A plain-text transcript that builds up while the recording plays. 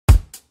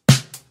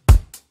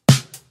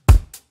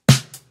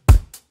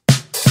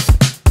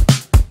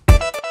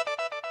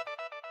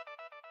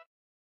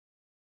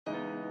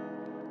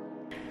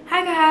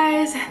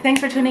guys, thanks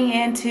for tuning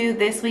in to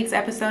this week's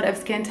episode of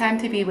Skin Time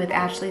TV with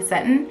Ashley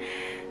Sutton.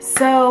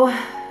 So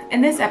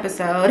in this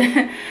episode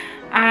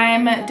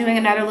I'm doing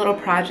another little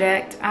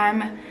project.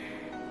 I'm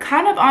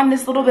kind of on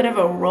this little bit of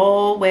a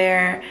roll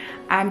where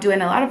I'm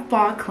doing a lot of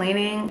fall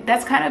cleaning.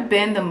 That's kind of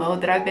been the mode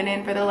that I've been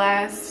in for the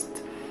last,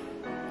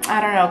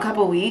 I don't know, a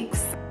couple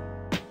weeks.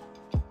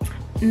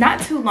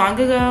 Not too long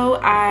ago,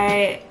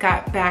 I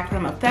got back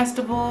from a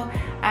festival,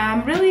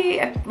 really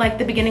at, like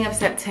the beginning of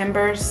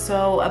September,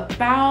 so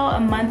about a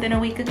month and a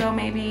week ago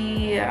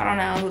maybe, I don't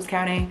know who's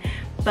counting,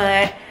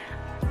 but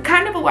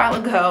kind of a while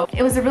ago.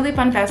 It was a really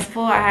fun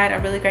festival. I had a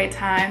really great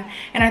time,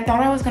 and I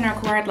thought I was gonna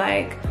record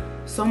like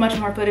so much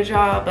more footage,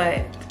 y'all,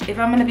 but if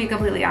I'm gonna be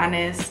completely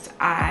honest,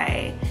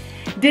 I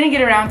didn't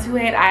get around to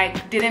it. I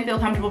didn't feel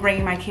comfortable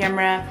bringing my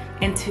camera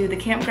into the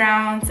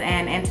campgrounds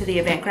and into the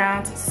event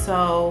grounds,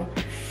 so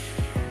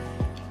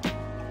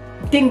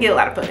didn't get a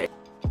lot of footage.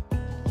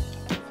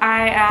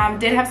 I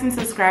did have some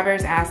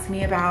subscribers ask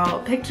me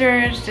about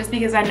pictures just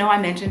because I know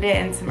I mentioned it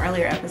in some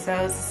earlier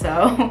episodes,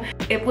 so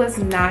it was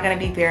not gonna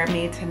be fair of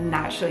me to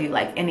not show you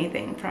like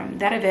anything from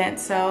that event.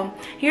 So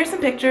here's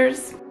some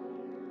pictures.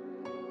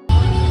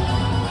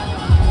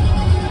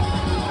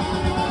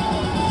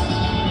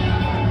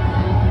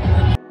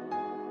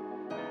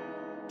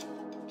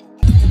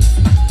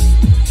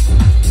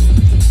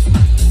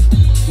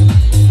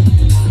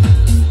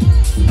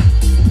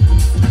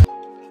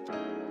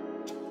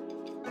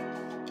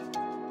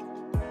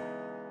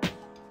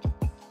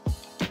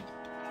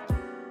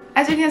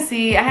 As you can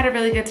see, I had a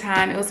really good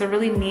time. It was a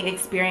really neat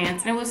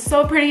experience, and it was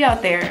so pretty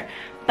out there.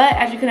 But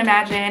as you can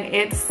imagine,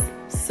 it's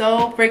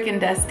so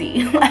freaking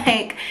dusty.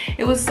 Like,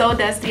 it was so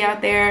dusty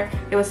out there.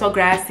 It was so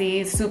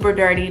grassy, super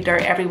dirty,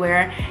 dirt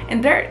everywhere.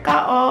 And dirt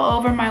got all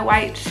over my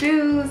white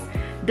shoes.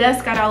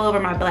 Dust got all over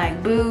my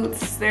black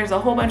boots. There's a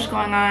whole bunch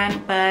going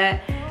on. But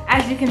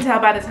as you can tell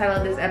by the title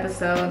of this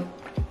episode,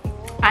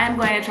 I am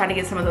going to try to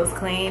get some of those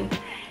clean.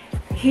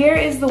 Here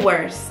is the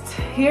worst.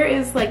 Here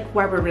is like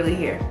why we're really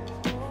here.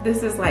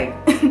 This is like,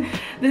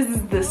 this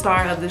is the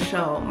star of the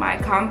show. My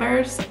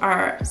Converse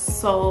are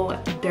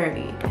so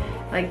dirty.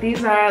 Like,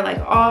 these are like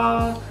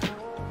all,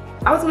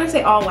 I was gonna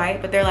say all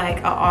white, but they're like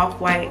a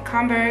off-white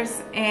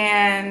Converse,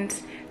 and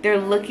they're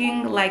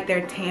looking like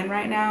they're tan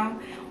right now,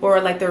 or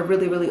like they're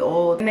really, really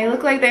old. And they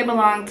look like they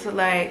belong to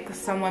like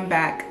someone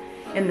back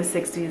in the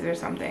 60s or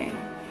something.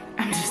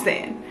 I'm just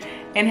saying.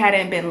 And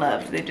hadn't been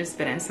loved. They've just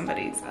been in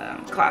somebody's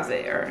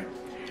closet or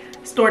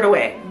stored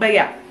away. But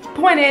yeah,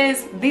 point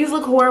is, these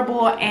look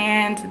horrible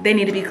and they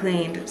need to be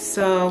cleaned.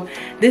 So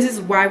this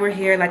is why we're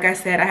here. Like I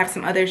said, I have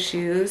some other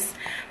shoes.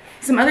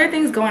 Some other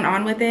things going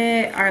on with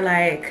it are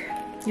like,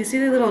 you see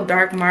the little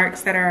dark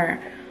marks that are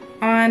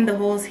on the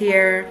holes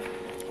here,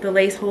 the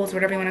lace holes,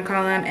 whatever you want to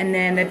call them, and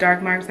then the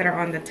dark marks that are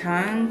on the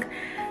tongue.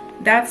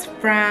 That's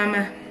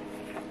from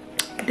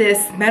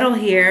this metal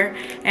here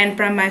and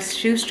from my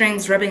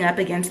shoestrings rubbing up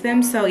against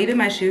them. So even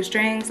my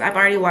shoestrings, I've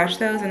already washed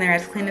those and they're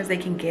as clean as they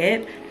can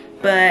get,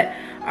 but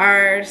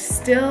are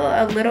still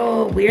a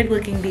little weird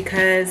looking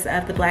because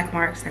of the black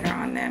marks that are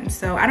on them.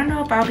 So I don't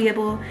know if I'll be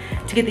able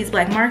to get these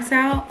black marks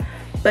out,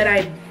 but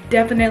I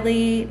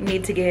definitely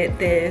need to get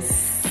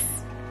this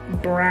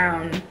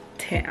brown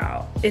tint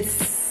out.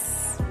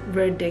 It's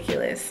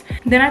ridiculous.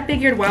 Then I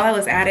figured while I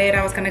was at it,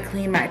 I was gonna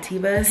clean my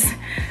Tevas.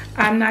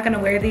 I'm not gonna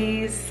wear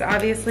these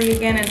obviously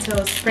again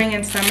until spring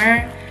and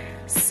summer,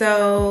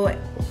 so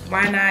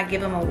why not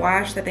give them a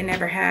wash that they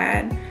never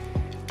had?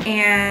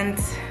 And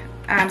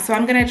so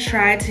I'm gonna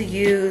try to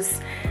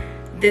use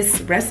this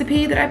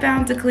recipe that I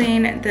found to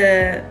clean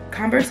the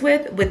Converse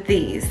with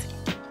these.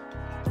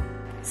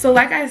 So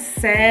like I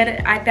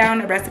said, I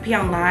found a recipe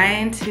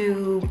online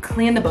to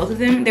clean the both of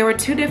them. There were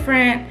two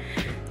different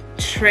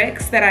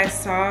tricks that I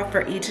saw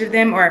for each of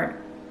them, or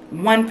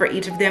one for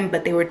each of them,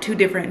 but they were two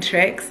different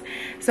tricks.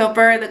 So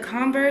for the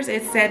Converse,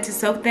 it said to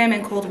soak them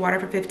in cold water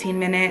for 15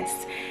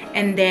 minutes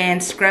and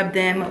then scrub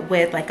them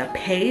with like a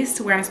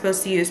paste, where I'm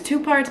supposed to use 2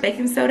 parts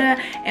baking soda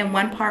and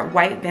 1 part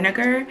white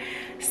vinegar,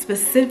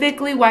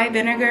 specifically white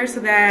vinegar so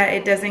that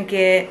it doesn't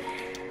get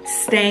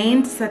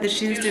stained, so that the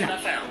shoes do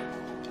not.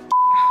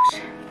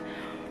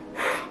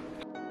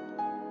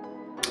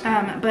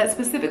 But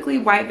specifically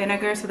white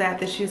vinegar so that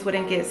the shoes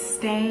wouldn't get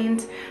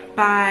stained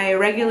by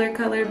regular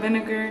colored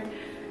vinegar.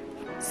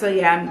 So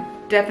yeah,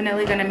 I'm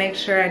definitely gonna make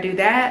sure I do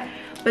that.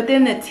 But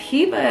then the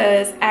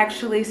Tevas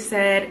actually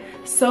said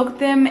soak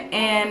them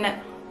in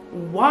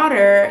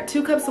water,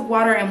 2 cups of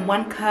water and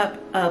 1 cup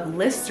of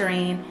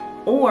Listerine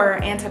or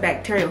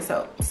antibacterial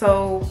soap.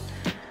 So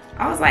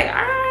I was like, all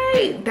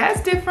right,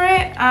 that's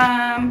different.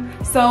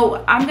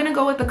 So I'm gonna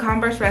go with the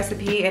Converse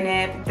recipe, and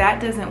if that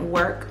doesn't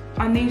work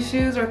on these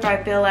shoes, or if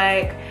I feel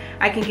like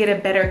I can get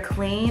a better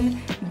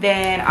clean,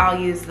 then I'll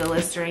use the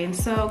Listerine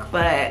soak.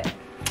 But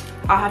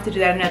I'll have to do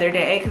that another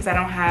day because I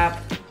don't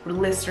have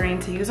Listerine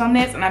to use on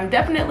this, and I'm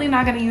definitely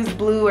not gonna use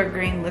blue or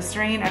green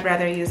Listerine. I'd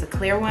rather use a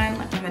clear one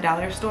like from the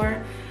dollar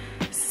store.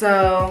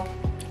 So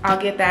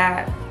I'll get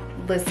that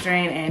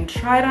blistering and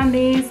try it on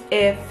these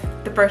if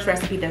the first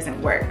recipe doesn't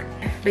work.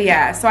 But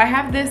yeah, so I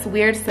have this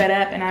weird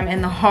setup and I'm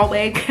in the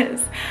hallway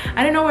because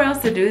I didn't know where else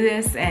to do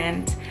this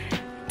and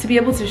to be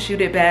able to shoot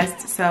it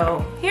best.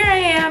 So here I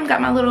am, got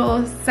my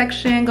little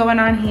section going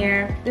on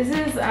here. This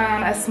is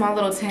a small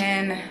little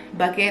tin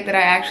bucket that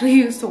I actually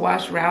used to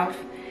wash Ralph,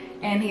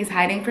 and he's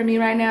hiding from me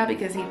right now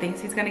because he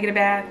thinks he's gonna get a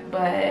bath,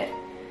 but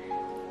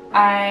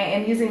I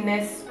am using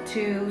this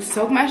to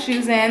soak my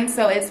shoes in.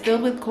 So it's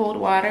filled with cold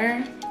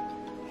water.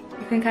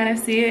 You can kind of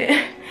see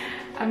it.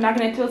 I'm not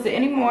gonna tilt it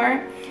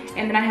anymore.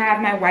 And then I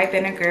have my white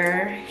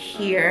vinegar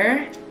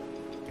here.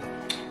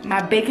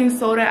 My baking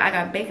soda, I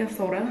got baking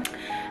soda.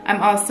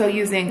 I'm also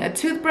using a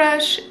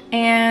toothbrush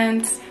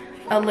and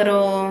a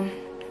little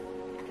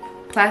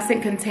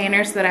plastic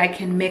container so that I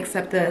can mix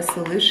up the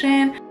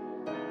solution.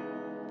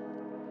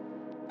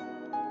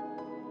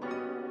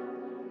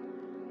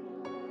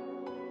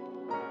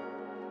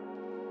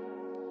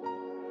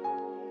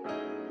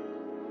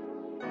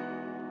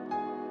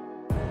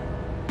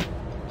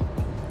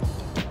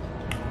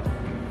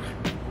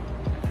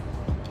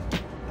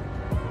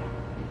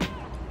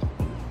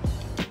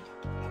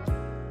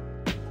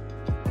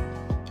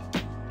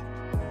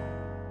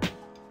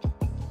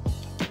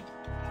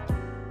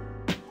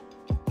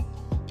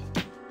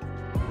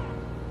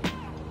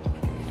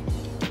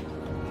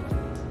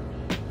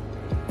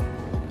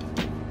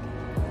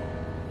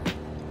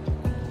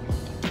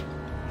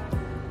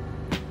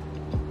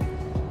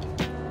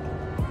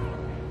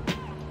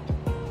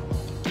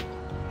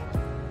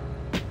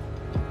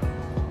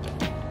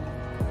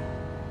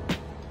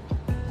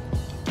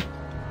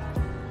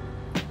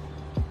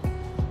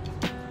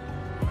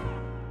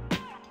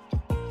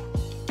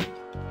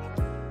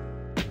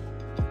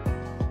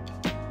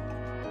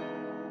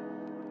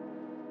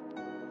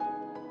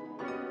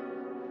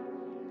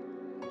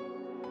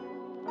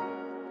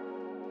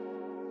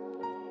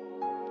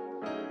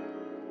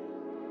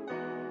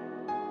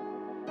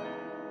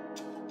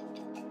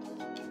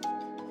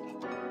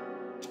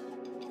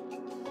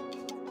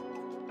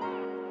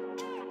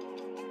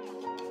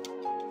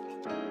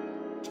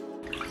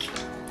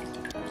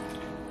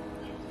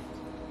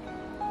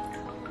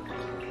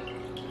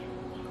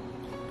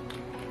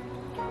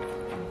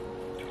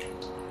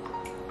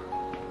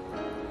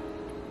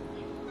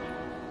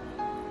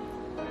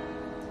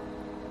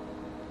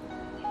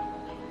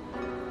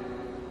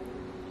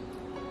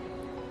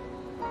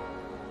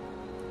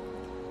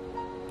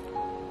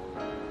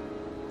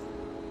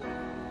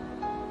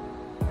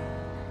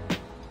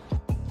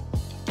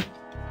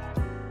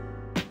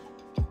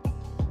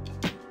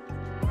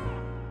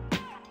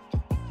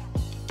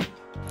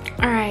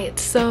 Alright,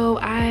 so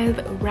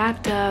I've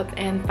wrapped up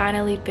and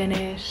finally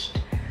finished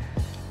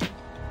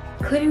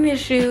cleaning the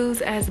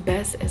shoes as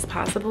best as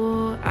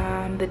possible.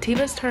 The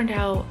Tevas turned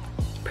out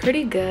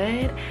pretty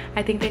good.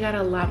 I think they got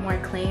a lot more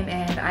clean,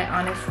 and I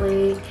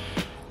honestly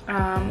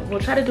will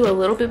try to do a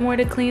little bit more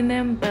to clean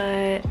them,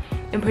 but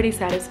I'm pretty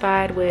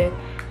satisfied with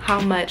how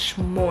much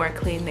more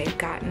clean they've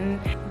gotten.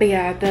 But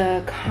yeah,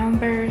 the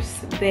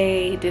Converse,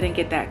 they didn't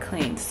get that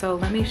clean. So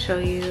let me show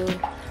you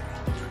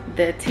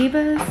the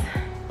Tevas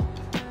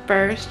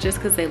first, just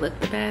because they look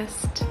the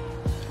best.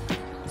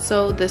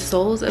 So the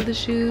soles of the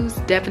shoes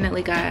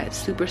definitely got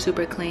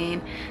super clean.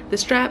 The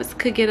straps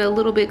could get a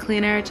little bit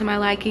cleaner to my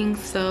liking,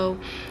 so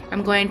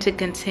I'm going to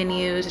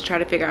continue to try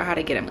to figure out how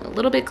to get them a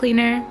little bit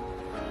cleaner.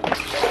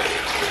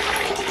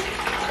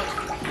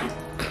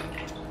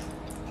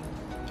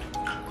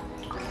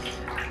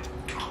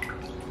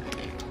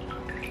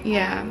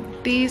 Yeah,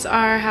 these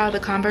are how the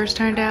Converse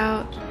turned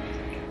out.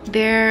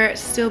 They're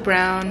still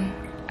brown.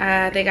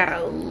 They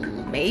got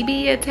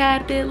maybe a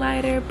tad bit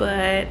lighter,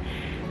 but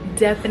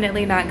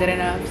definitely not good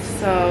enough.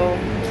 So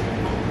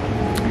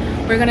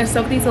we're gonna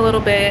soak these a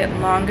little bit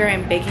longer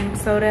in baking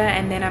soda,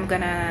 and then I'm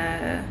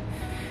gonna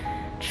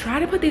try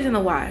to put these in the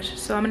wash.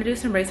 So I'm gonna do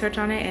some research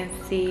on it and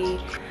see.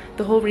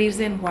 The whole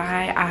reason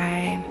why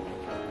I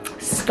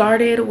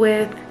started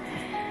with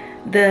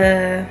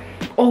the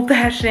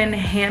old-fashioned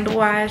hand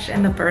wash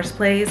in the first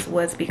place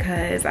was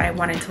because I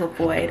wanted to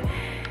avoid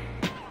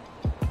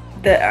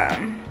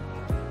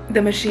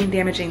the machine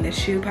damaging the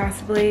shoe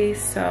possibly.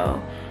 So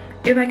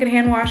if I can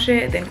hand wash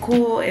it, then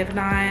cool. If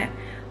not,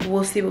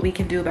 we'll see what we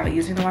can do about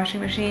using the washing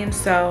machine.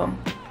 So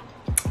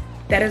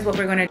that is what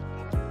we're gonna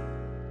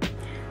do.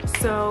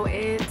 So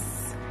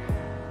it's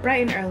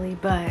bright and early,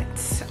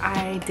 but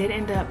I did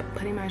end up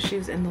putting my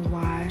shoes in the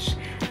wash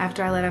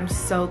after I let them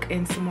soak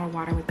in some more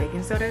water with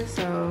baking soda.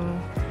 So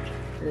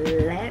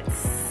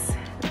let's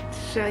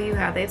show you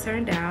how they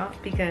turned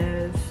out,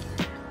 because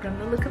from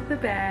the look of the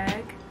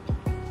bag,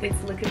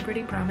 it's looking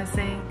pretty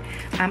promising.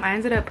 I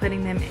ended up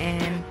putting them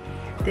in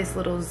this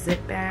little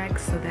zip bag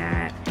so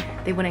that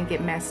they wouldn't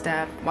get messed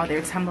up while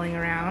they're tumbling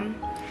around.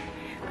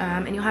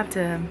 And you'll have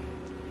to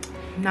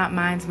not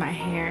mind my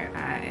hair.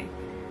 I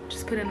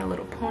just put in a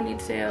little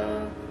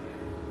ponytail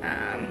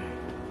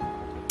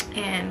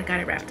and got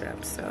it wrapped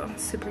up. So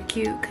super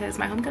cute because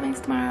my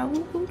homecoming's tomorrow.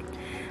 Woo-hoo.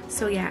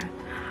 So yeah,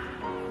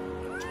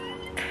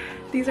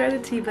 These are the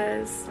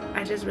Tevas.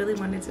 I just really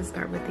wanted to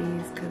start with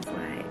these because,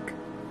 like,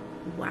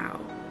 wow,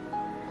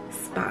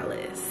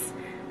 spotless.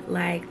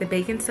 Like, the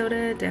baking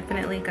soda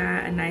definitely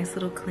got a nice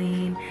little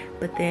clean,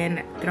 but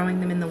then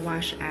throwing them in the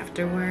wash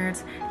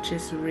afterwards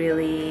just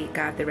really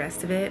got the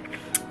rest of it,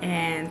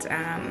 and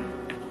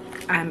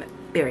I'm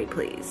very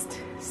pleased.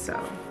 So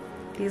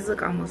these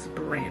look almost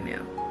brand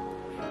new.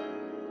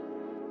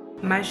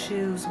 My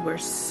shoes were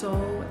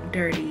so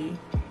dirty,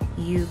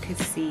 you could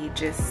see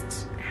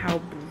just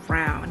how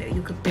brown.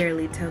 You could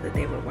barely tell that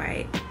they were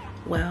white.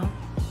 Well,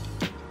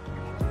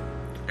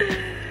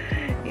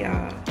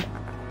 y'all,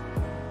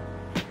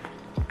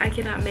 I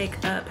cannot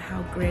make up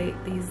how great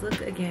these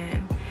look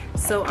again.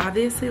 So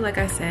obviously, like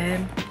I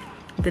said,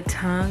 the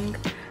tongue,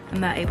 I'm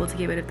not able to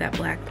get rid of that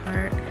black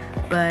part,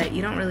 but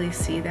you don't really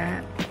see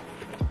that.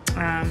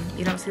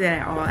 You don't see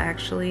that at all,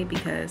 actually,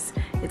 because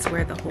it's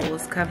where the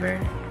holes cover,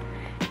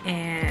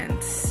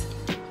 and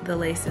the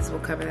laces will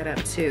cover that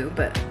up too.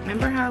 But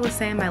remember how I was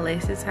saying my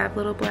laces have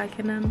little black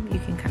in them? You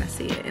can kind of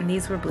see it, and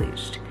these were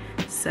bleached.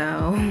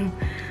 So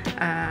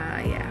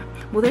yeah,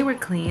 well, they were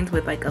cleaned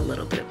with like a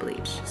little bit of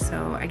bleach,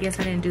 so I guess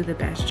I didn't do the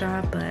best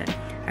job, but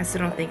I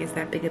still don't think it's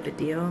that big of a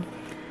deal.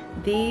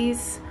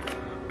 These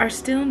are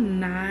still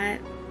not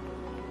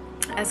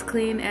as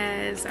clean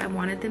as I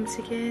wanted them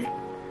to get,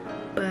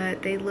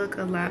 but they look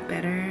a lot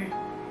better,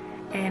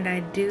 and I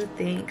do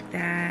think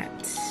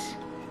that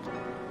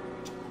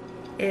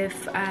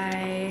if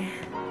I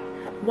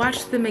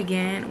washed them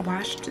again,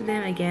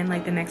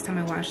 like the next time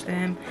I wash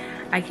them,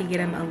 I could get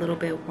them a little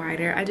bit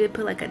whiter. I did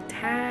put like a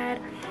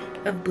tad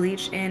of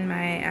bleach in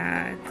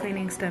my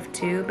cleaning stuff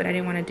too, but I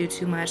didn't want to do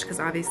too much because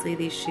obviously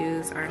these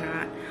shoes are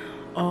not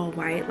all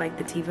white like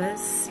the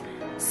Tevas.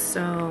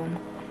 So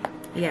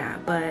yeah,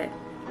 but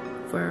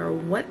for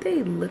what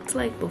they looked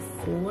like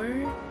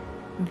before,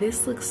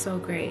 this looks so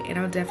great, and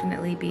I'll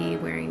definitely be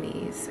wearing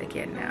these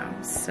again now.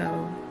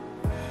 So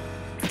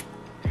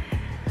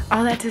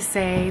all that to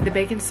say, the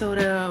baking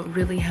soda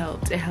really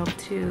helped. It helped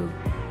to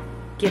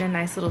get a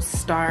nice little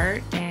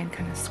start and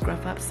kind of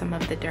scrub up some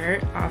of the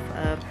dirt off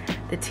of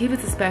the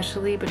Tevas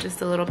especially, but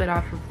just a little bit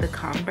off of the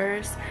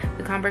Converse.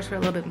 The Converse were a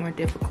little bit more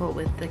difficult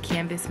with the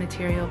canvas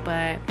material,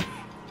 but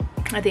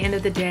at the end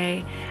of the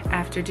day,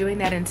 after doing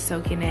that and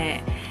soaking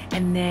it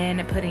and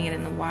then putting it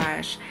in the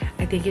wash,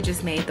 I think it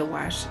just made the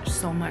wash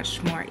so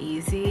much more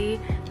easy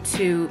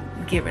to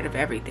get rid of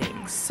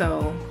everything.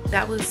 So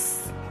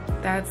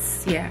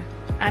yeah,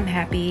 I'm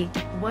happy.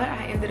 What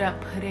I ended up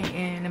putting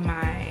in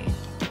my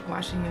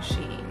washing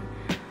machine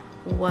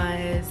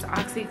was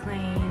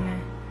OxyClean,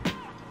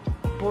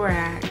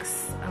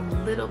 borax, a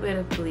little bit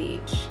of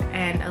bleach,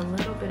 and a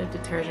little bit of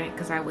detergent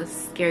because I was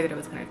scared that it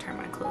was going to turn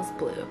my clothes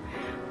blue.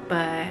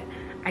 But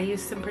I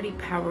used some pretty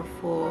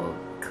powerful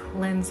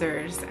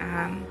cleansers,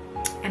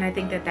 and I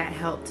think that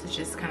helped to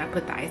just kind of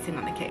put the icing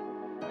on the cake.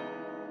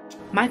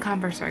 My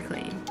Converse are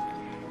clean,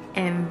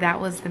 and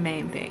that was the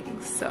main thing.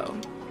 So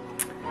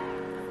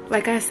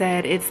like I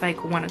said, it's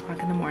like 1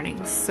 o'clock in the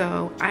morning,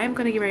 so I'm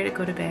gonna get ready to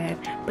go to bed.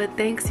 But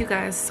thanks you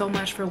guys so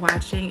much for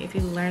watching. If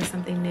you learned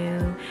something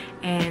new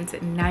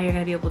and now you're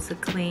gonna be able to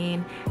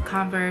clean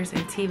Converse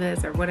and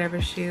Tevas or whatever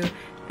shoe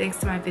thanks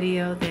to my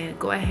video, then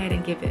go ahead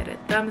and give it a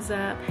thumbs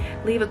up,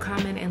 leave a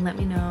comment, and let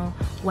me know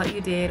what you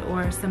did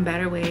or some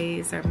better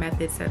ways or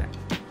methods that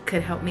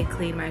could help me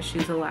clean my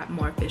shoes a lot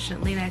more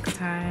efficiently next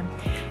time.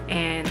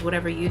 And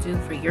whatever you do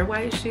for your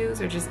white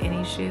shoes or just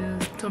any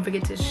shoes, don't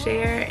forget to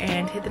share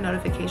and hit the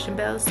notification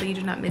bell so you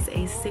do not miss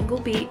a single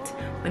beat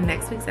when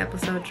next week's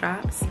episode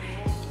drops.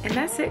 And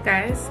that's it,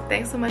 guys.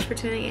 Thanks so much for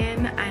tuning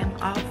in. I am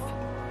off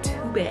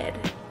to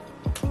bed.